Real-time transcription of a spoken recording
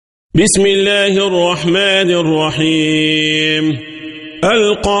بسم الله الرحمن الرحيم.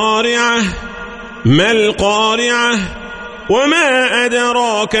 القارعه. ما القارعه؟ وما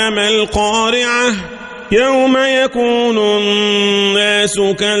أدراك ما القارعه؟ يوم يكون الناس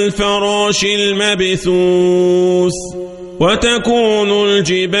كالفراش المبثوث وتكون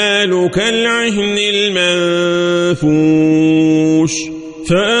الجبال كالعهن المنفوش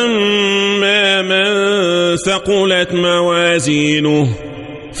فأما من ثقلت موازينه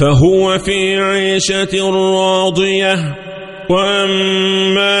فهو في عيشة راضية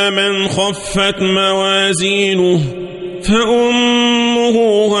وأما من خفت موازينه فأمه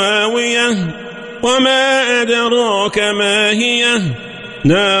هاوية وما أدراك ما هي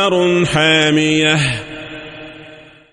نار حامية